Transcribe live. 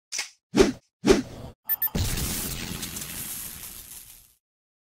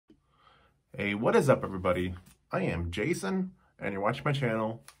Hey, what is up, everybody? I am Jason, and you're watching my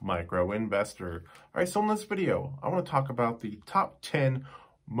channel, Micro Investor. All right, so in this video, I want to talk about the top 10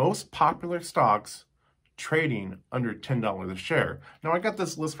 most popular stocks trading under $10 a share. Now, I got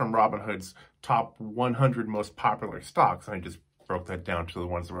this list from Robinhood's top 100 most popular stocks, and I just broke that down to the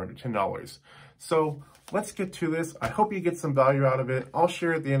ones that were under $10. So let's get to this. I hope you get some value out of it. I'll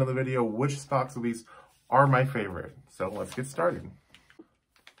share at the end of the video which stocks of these are my favorite. So let's get started.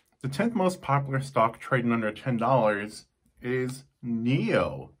 The 10th most popular stock trading under $10 is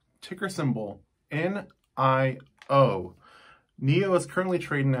NIO, ticker symbol NIO. NIO is currently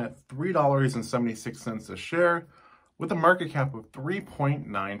trading at $3.76 a share with a market cap of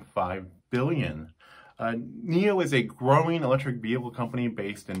 $3.95 billion. NIO is a growing electric vehicle company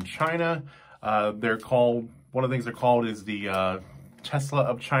based in China. One of the things they're called is the Tesla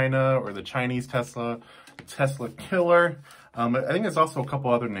of China, or the Chinese Tesla killer. I think there's also a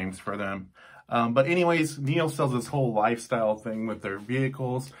couple other names for them. But anyways, NIO sells this whole lifestyle thing with their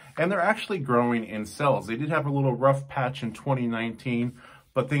vehicles, and they're actually growing in sales. They did have a little rough patch in 2019,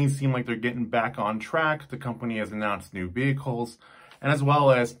 but things seem like they're getting back on track. The company has announced new vehicles, and as well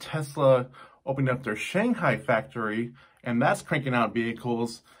as Tesla opened up their Shanghai factory, and that's cranking out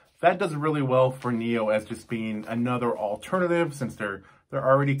vehicles. That does really well for NIO as just being another alternative, since they're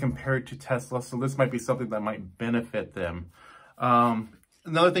already compared to Tesla, so this might be something that might benefit them.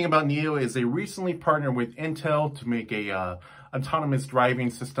 Another thing about NIO is they recently partnered with Intel to make a autonomous driving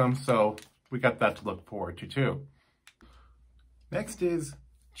system, so we got that to look forward to too. Next is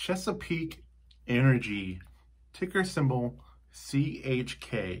Chesapeake Energy, ticker symbol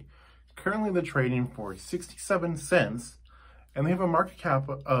CHK. Currently they're trading for 67 cents. And they have a market cap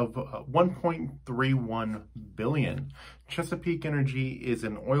of 1.31 billion. Chesapeake Energy is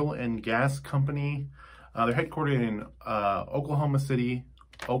an oil and gas company. They're headquartered in Oklahoma City,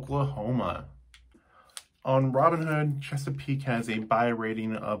 Oklahoma. On Robinhood, Chesapeake has a buy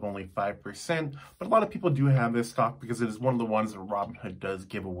rating of only 5%, but a lot of people do have this stock because it is one of the ones that Robinhood does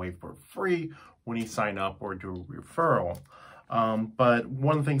give away for free when you sign up or do a referral. But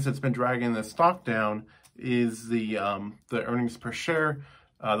one of the things that's been dragging the stock down is the earnings per share.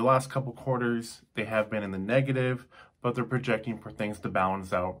 The last couple quarters, they have been in the negative, but they're projecting for things to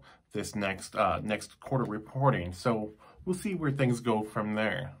balance out this next quarter reporting. So we'll see where things go from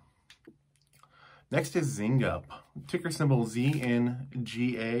there. Next is Zynga, ticker symbol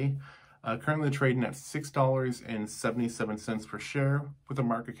ZNGA. Currently trading at $6.77 per share with a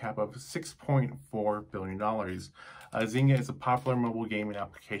market cap of $6.4 billion. Zynga is a popular mobile gaming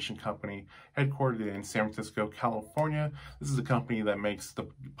application company headquartered in San Francisco, California. This is a company that makes the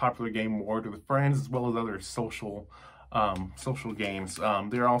popular game Word with Friends, as well as other social games.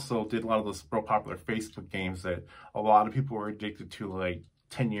 They also did a lot of those real popular Facebook games that a lot of people were addicted to like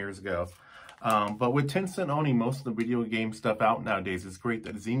 10 years ago. But with Tencent owning most of the video game stuff out nowadays, it's great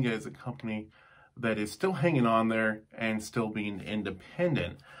that Zynga is a company that is still hanging on there and still being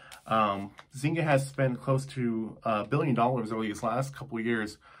independent. Zynga has spent close to $1 billion over these last couple of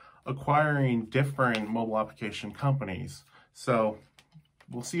years acquiring different mobile application companies. So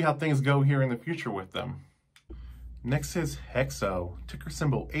we'll see how things go here in the future with them. Next is Hexo, ticker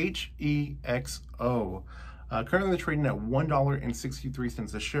symbol HEXO. Currently trading at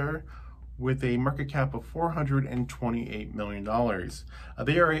 $1.63 a share with a market cap of $428 million.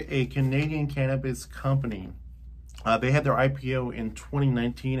 They are a Canadian cannabis company. They had their IPO in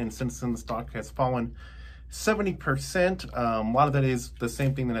 2019, and since then the stock has fallen 70%. A lot of that is the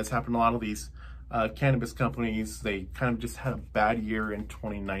same thing that has happened to a lot of these cannabis companies. They kind of just had a bad year in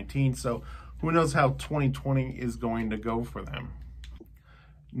 2019, so who knows how 2020 is going to go for them.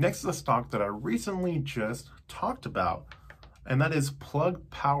 Next is a stock that I recently just talked about, and that is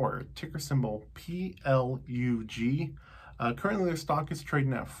Plug Power, ticker symbol PLUG. Currently, their stock is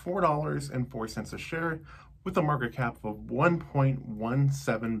trading at $4.04 a share with a market cap of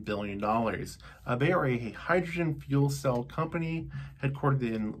 $1.17 billion. They are a hydrogen fuel cell company headquartered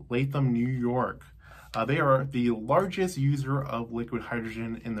in Latham, New York. They are the largest user of liquid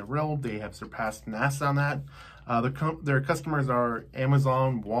hydrogen in the world. They have surpassed NASA on that. Their customers are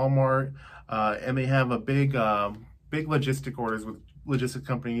Amazon, Walmart, and they have a big logistic orders with logistic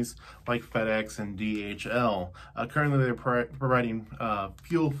companies like FedEx and DHL. Currently, they're providing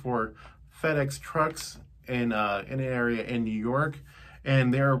fuel for FedEx trucks in an area in New York,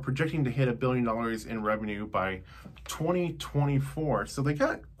 and they are projecting to hit $1 billion in revenue by 2024. So they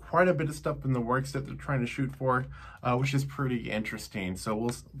got quite a bit of stuff in the works that they're trying to shoot for, which is pretty interesting. So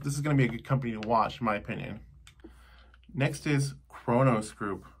this is going to be a good company to watch, in my opinion. Next is Cronos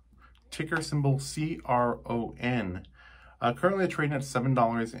Group, ticker symbol CRON. Currently trading at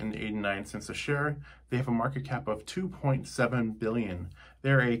 $7.89 a share. They have a market cap of $2.7 billion.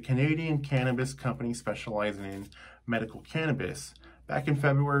 They're a Canadian cannabis company specializing in medical cannabis. Back in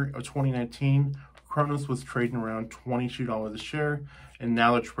February of 2019, Cronos was trading around $22 a share, and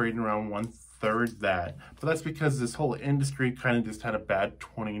now they're trading around one-third that. But that's because this whole industry kind of just had a bad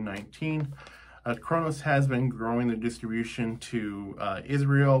 2019. Cronos has been growing the distribution to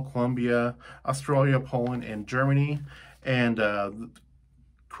Israel, Colombia, Australia, Poland, and Germany. And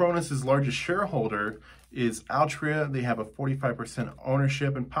Cronos' largest shareholder is Altria. They have a 45%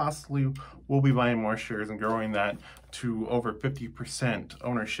 ownership and possibly will be buying more shares and growing that to over 50%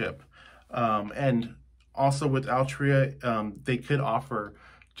 ownership. And also with Altria, they could offer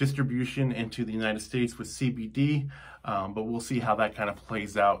distribution into the United States with CBD, but we'll see how that kind of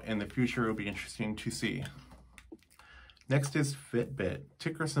plays out in the future. It'll be interesting to see. Next is Fitbit,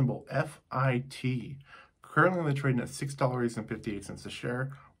 ticker symbol FIT. Currently they're trading at $6.58 a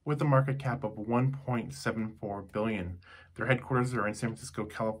share with a market cap of $1.74 billion. Their headquarters are in San Francisco,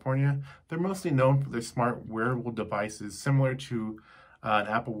 California. They're mostly known for their smart wearable devices similar to an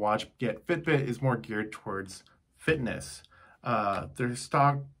Apple Watch, yet Fitbit is more geared towards fitness. Their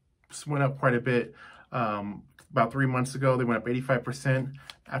stock went up quite a bit. About 3 months ago, they went up 85%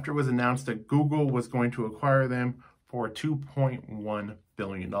 after it was announced that Google was going to acquire them for $2.1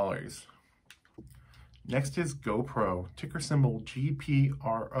 billion. Next is GoPro, ticker symbol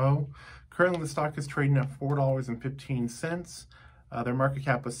GPRO. Currently, the stock is trading at $4.15. Their market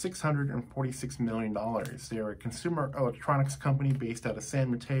cap was $646 million. They are a consumer electronics company based out of San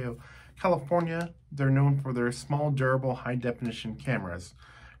Mateo, California. They're known for their small, durable, high-definition cameras.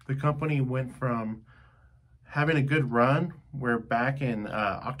 The company went from having a good run, where back in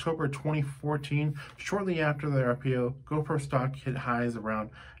October 2014, shortly after their IPO, GoPro stock hit highs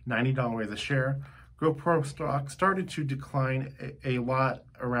around $90 a share. GoPro stock started to decline a lot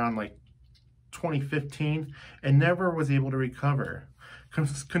around like 2015 and never was able to recover.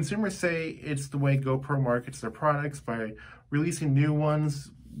 Consumers say it's the way GoPro markets their products by releasing new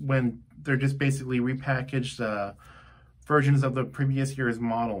ones when they're just basically repackaged versions of the previous year's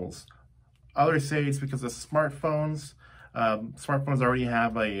models. Others say it's because of smartphones. Smartphones already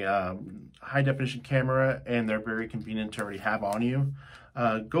have a high definition camera and they're very convenient to already have on you.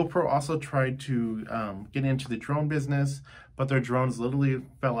 GoPro also tried to get into the drone business, but their drones literally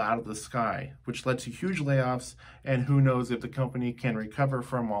fell out of the sky, which led to huge layoffs, and who knows if the company can recover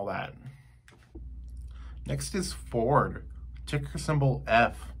from all that. Next is Ford, ticker symbol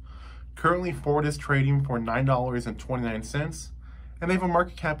F. Currently, Ford is trading for $9.29, and they have a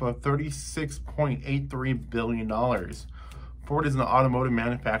market cap of $36.83 billion. Ford is an automotive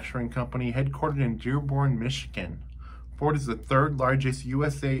manufacturing company headquartered in Dearborn, Michigan. Ford is the third largest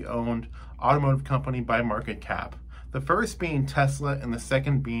USA-owned automotive company by market cap. The first being Tesla and the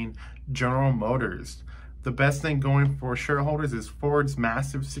second being General Motors. The best thing going for shareholders is Ford's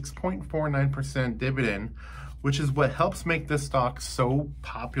massive 6.49% dividend, which is what helps make this stock so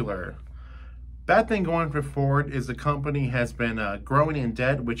popular. Bad thing going for Ford is the company has been growing in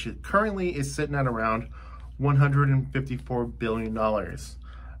debt, which currently is sitting at around $154 billion.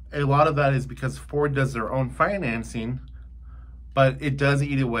 A lot of that is because Ford does their own financing, but it does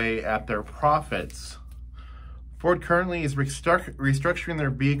eat away at their profits. Ford currently is restructuring their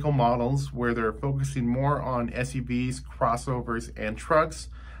vehicle models where they're focusing more on SUVs, crossovers, and trucks,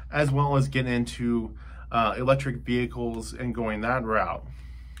 as well as getting into electric vehicles and going that route.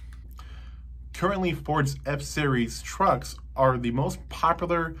 Currently, Ford's F-Series trucks are the most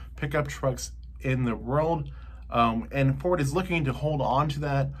popular pickup trucks in the world, and Ford is looking to hold on to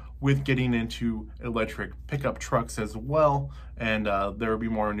that with getting into electric pickup trucks as well, and there will be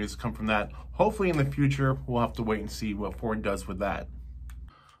more news to come from that. Hopefully in the future, we'll have to wait and see what Ford does with that.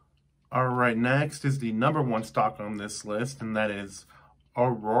 All right, next is the #1 stock on this list, and that is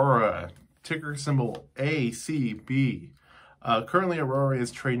Aurora, ticker symbol ACB. Currently, Aurora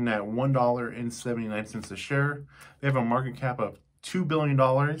is trading at $1.79 a share. They have a market cap of $2 billion,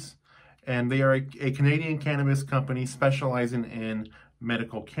 and they are a Canadian cannabis company specializing in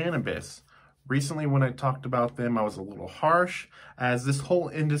medical cannabis. Recently, when I talked about them, I was a little harsh, as this whole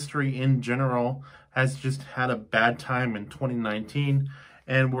industry in general has just had a bad time in 2019,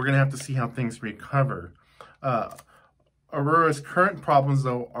 and we're going to have to see how things recover. Aurora's current problems,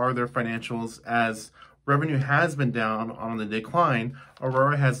 though, are their financials, as revenue has been down on the decline.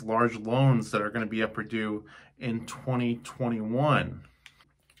 Aurora has large loans that are going to be up for due in 2021.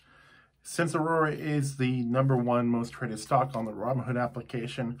 Since Aurora is the #1 most traded stock on the Robinhood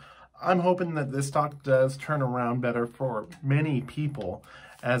application, I'm hoping that this stock does turn around better for many people,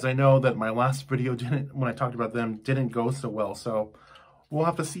 as I know that my last video when I talked about them, didn't go so well. So we'll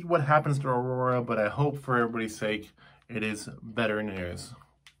have to see what happens to Aurora, but I hope for everybody's sake, it is better news.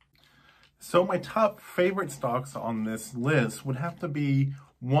 So my top favorite stocks on this list would have to be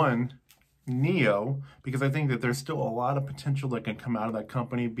one, NIO, because I think that there's still a lot of potential that can come out of that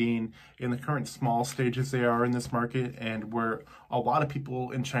company being in the current small stages they are in this market and where a lot of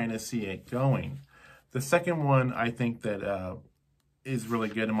people in China see it going. The second one I think that is really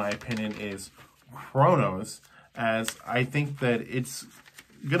good in my opinion is Cronos, as I think that it's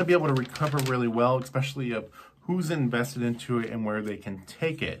going to be able to recover really well, especially of who's invested into it and where they can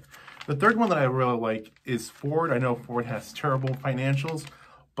take it. The third one that I really like is Ford. I know Ford has terrible financials,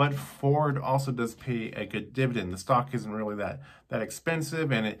 but Ford also does pay a good dividend. The stock isn't really that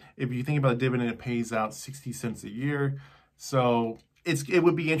expensive, and if you think about the dividend, it pays out 60 cents a year. So it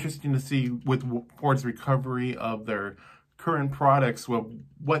would be interesting to see with Ford's recovery of their current products, well,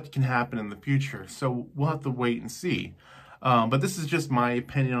 what can happen in the future. So we'll have to wait and see. But this is just my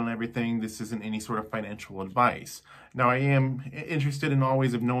opinion on everything. This isn't any sort of financial advice. Now, I am interested in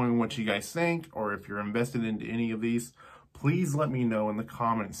always of knowing what you guys think, or if you're invested into any of these, please let me know in the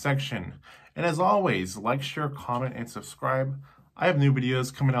comment section. And as always, like, share, comment, and subscribe. I have new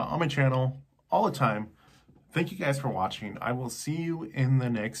videos coming out on my channel all the time. Thank you guys for watching. I will see you in the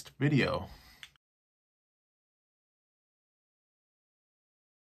next video.